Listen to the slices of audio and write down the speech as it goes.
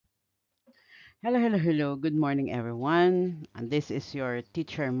Hello, hello, hello. Good morning, everyone. And this is your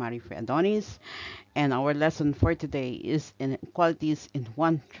teacher, Marife Adonis. And our lesson for today is Inequalities in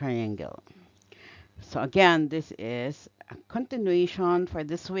One Triangle. So, again, this is a continuation for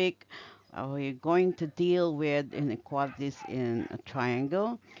this week. We're going to deal with inequalities in a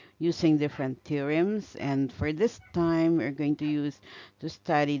triangle using different theorems. And for this time, we're going to use to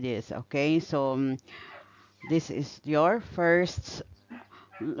study this. Okay, so this is your first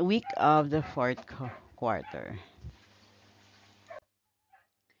week of the fourth quarter.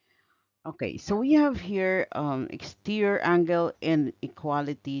 Okay, so we have here exterior angle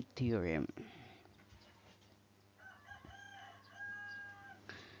inequality theorem.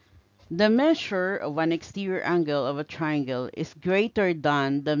 The measure of an exterior angle of a triangle is greater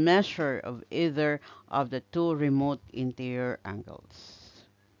than the measure of either of the two remote interior angles.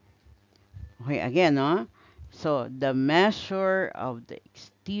 Okay, again, huh? So the measure of the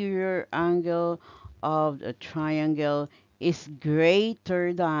exterior angle of the triangle is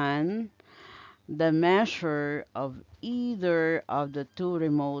greater than the measure of either of the two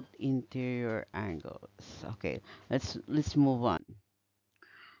remote interior angles. Okay, let's move on.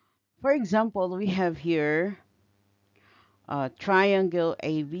 For example, we have here a triangle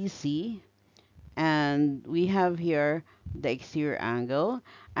ABC, and we have here the exterior angle,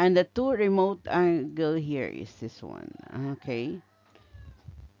 and the two remote angle here is this one. Okay,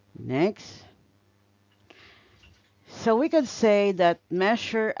 next. So we could say that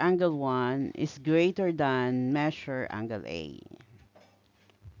measure angle 1 is greater than measure angle A,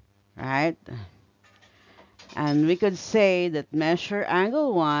 right? And we could say that measure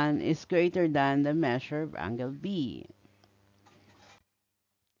angle 1 is greater than the measure of angle B.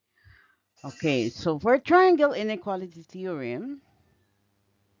 Okay, so for triangle inequality theorem,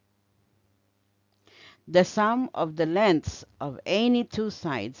 the sum of the lengths of any two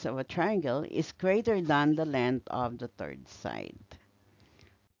sides of a triangle is greater than the length of the third side.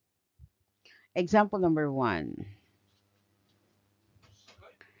 Example number 1.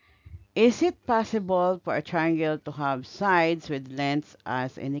 Is it possible for a triangle to have sides with lengths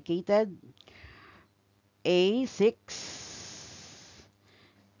as indicated? A 6,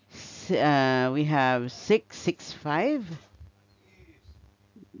 we have 6, 6, 5.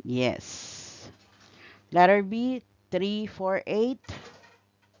 Yes. Letter B, 3, 4, 8.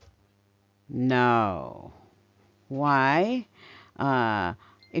 No. Why? Uh,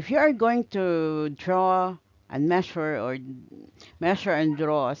 if you are going to draw and measure and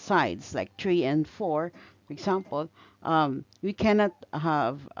draw sides like 3 and 4, for example, we cannot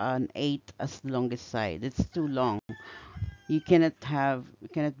have an 8 as the longest side. It's too long. You cannot have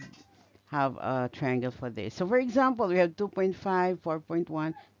a triangle for this. So for example, we have 2.5,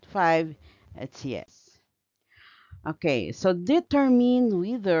 4.1, 5. It's yes. Okay, so determine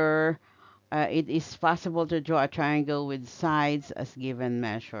whether it is possible to draw a triangle with sides as given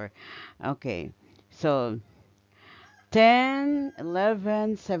measure. Okay, so 10,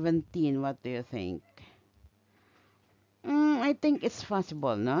 11, 17. What do you think? I think it's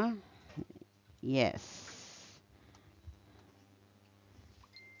possible, no? Yes.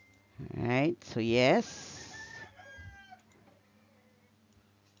 All right, so yes.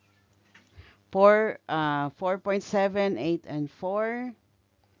 4.7, 8, and 4.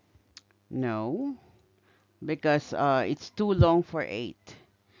 No, because it's too long for 8.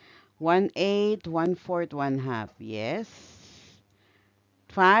 1/8, 1/4, 1/2. Yes.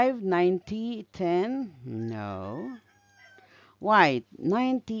 5, 90, 10. No. Why?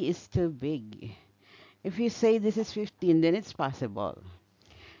 90 is too big. If you say this is 15, then it's possible.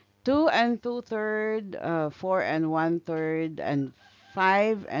 2 and 2/3, 4 and 1/3, and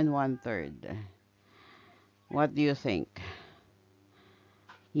 5 and 1/3. What do you think?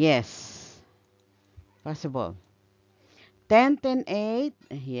 Yes, possible. 10, 10, 8.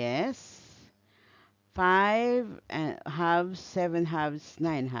 Yes. 5 and halves, 7 halves,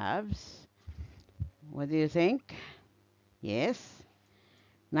 9 halves. What do you think? Yes.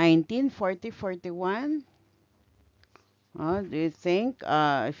 19, 40, 41. Do you think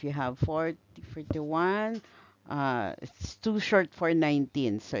if you have 40, 41, it's too short for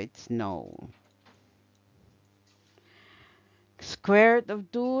 19, so it's no. Square root of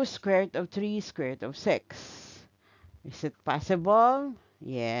 2, square root of 3, square root of 6. Is it possible?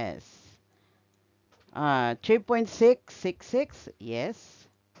 Yes. 3.666. Yes.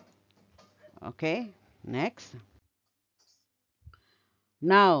 Okay. Next.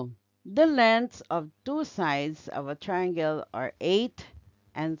 Now, the lengths of two sides of a triangle are 8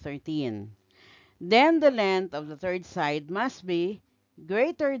 and 13. Then the length of the third side must be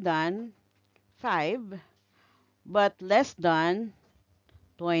greater than 5 but less than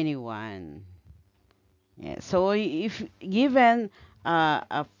 21. Yeah, so if given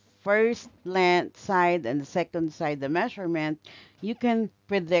a first length side and the second side the measurement, you can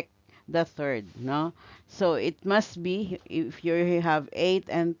predict the third, no? So it must be, if you have 8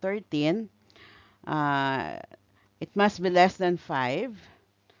 and 13, uh, it must be less than 5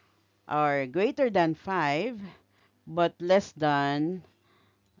 or greater than 5, but less than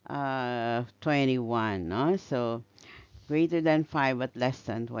 21, no? So greater than 5 but less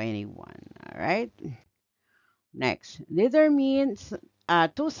than 21, all right? Next, determines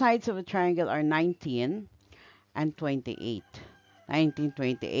two sides of a triangle are 19 and 28. 19,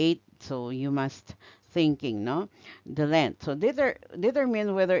 28, so you must thinking, no? The length. So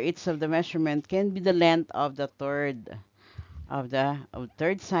determine whether each of the measurement can be the length of the third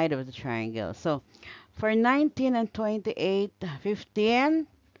side of the triangle. So for 19 and 28, 15,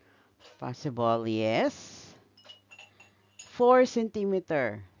 possible, yes. 4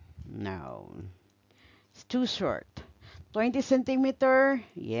 centimeter, no. It's too short. 20 centimeter,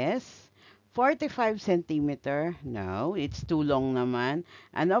 yes. 45 centimeter, no, it's too long naman.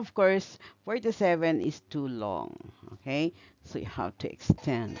 And of course, 47 is too long. Okay, so you have to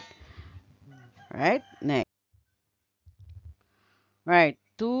extend. Right, next. Right,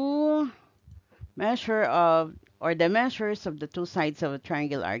 two measure of, or the measures of the two sides of a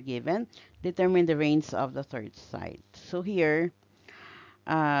triangle are given. Determine the range of the third side. So here,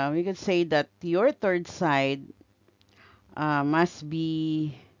 we could say that your third side must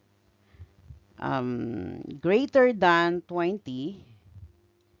be greater than 20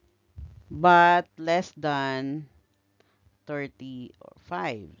 but less than 30 or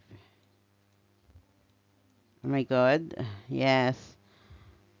 5. Oh my god, yes.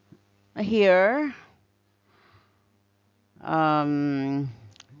 Here, um,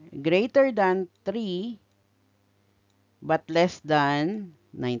 greater than 3 but less than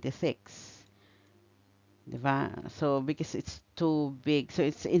 96. Diba? So because it's too big, so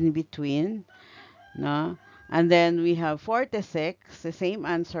it's in between, no? And then we have 46, the same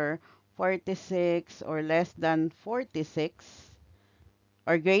answer, 46 or less than 46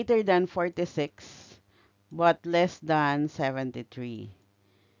 or greater than 46 but less than 73.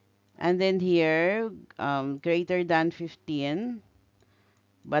 And then here, greater than 15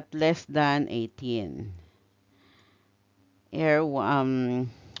 but less than 18. Here,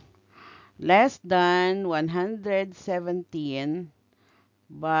 less than 117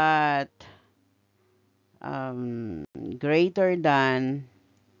 but greater than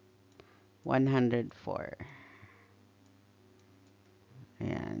 104.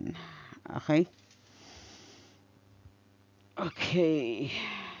 Ayan. Okay. Okay.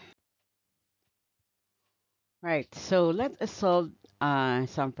 Right. So let us solve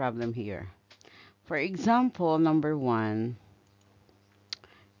some problem here. For example, number one,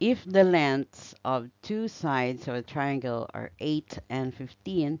 if the lengths of two sides of a triangle are 8 and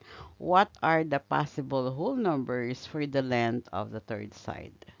 15, what are the possible whole numbers for the length of the third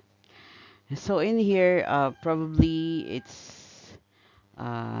side? So in here, probably it's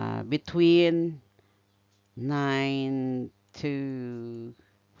between 9 to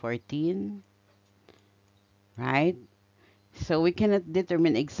 14, right? So we cannot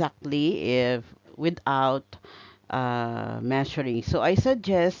determine exactly if without measuring. So I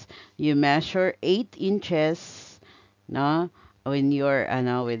suggest you measure 8 inches, no, when you're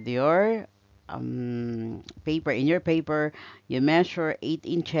with your paper. In your paper, you measure 8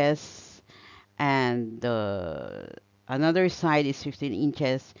 inches, and the another side is 15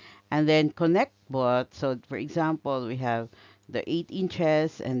 inches, and then connect both. So for example, we have the 8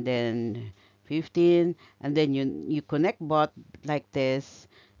 inches and then 15, and then you connect both like this,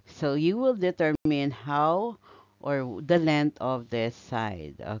 so you will determine how or the length of this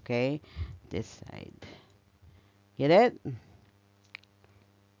side. Okay, this side, get it?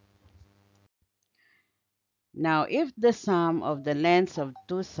 Now if the sum of the lengths of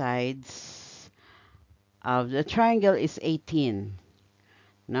two sides of the triangle is 18,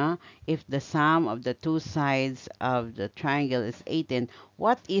 no? If the sum of the two sides of the triangle is 18,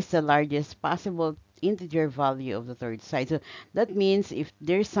 what is the largest possible integer value of the third side? So that means if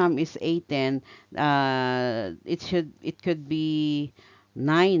their sum is 18, it could be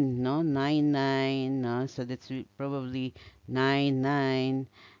 9, no? 9, 9, no? So that's probably 9, 9.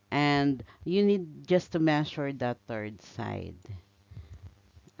 And you need just to measure that third side.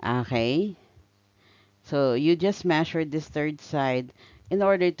 Okay? So you just measure this third side in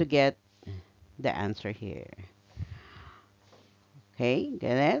order to get the answer here. Okay,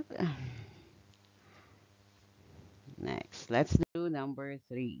 get it? Next, let's do number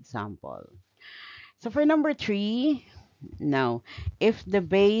 3 example. So for number 3, Now, if the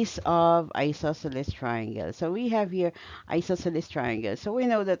base of isosceles triangle, so we have here isosceles triangle. So we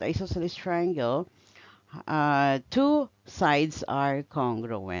know that isosceles triangle, two sides are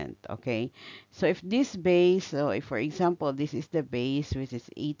congruent, okay? So if this base, so if for example, this is the base, which is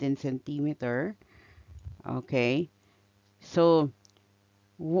 18 centimeter, okay? So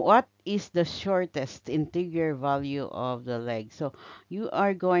what is the shortest integer value of the leg? So you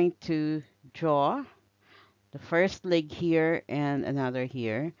are going to draw the first leg here and another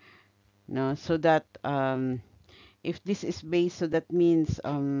here, no? So that if this is base, so that means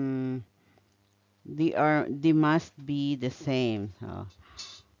they must be the same. So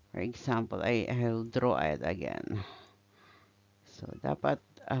for example, I'll draw it again. So dapat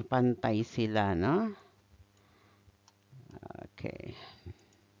pantay sila, no? Okay.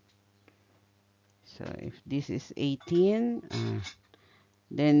 So if this is 18,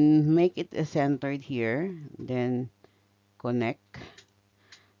 then make it centered here, then connect.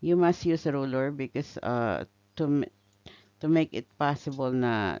 You must use a ruler because to m- to make it possible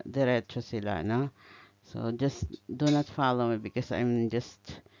na diretso sila, no? So just do not follow me because I'm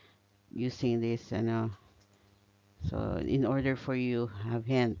just using this, so in order for you have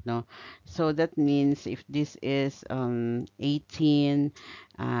hint, no? So that means if this is 18,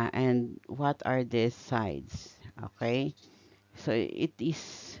 and what are the sides? Okay, so it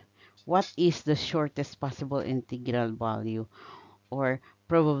is, what is the shortest possible integral value, or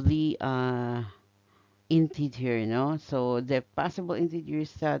probably integer, no? So the possible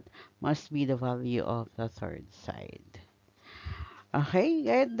integers that must be the value of the third side. Okay,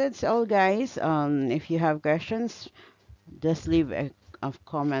 that's all, guys. If you have questions, just leave a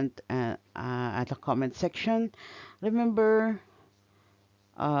comment at the comment section. Remember,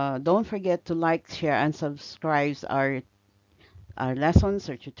 don't forget to like, share, and subscribe our lessons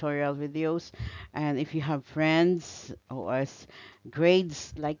or tutorial videos. And if you have friends who has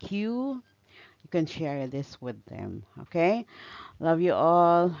grades like you can share this with them. Okay? Love you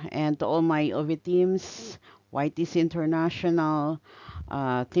all. And to all my OV teams, YTC International,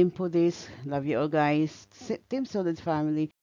 Team Pudis, love you all, guys. Team Solid Family.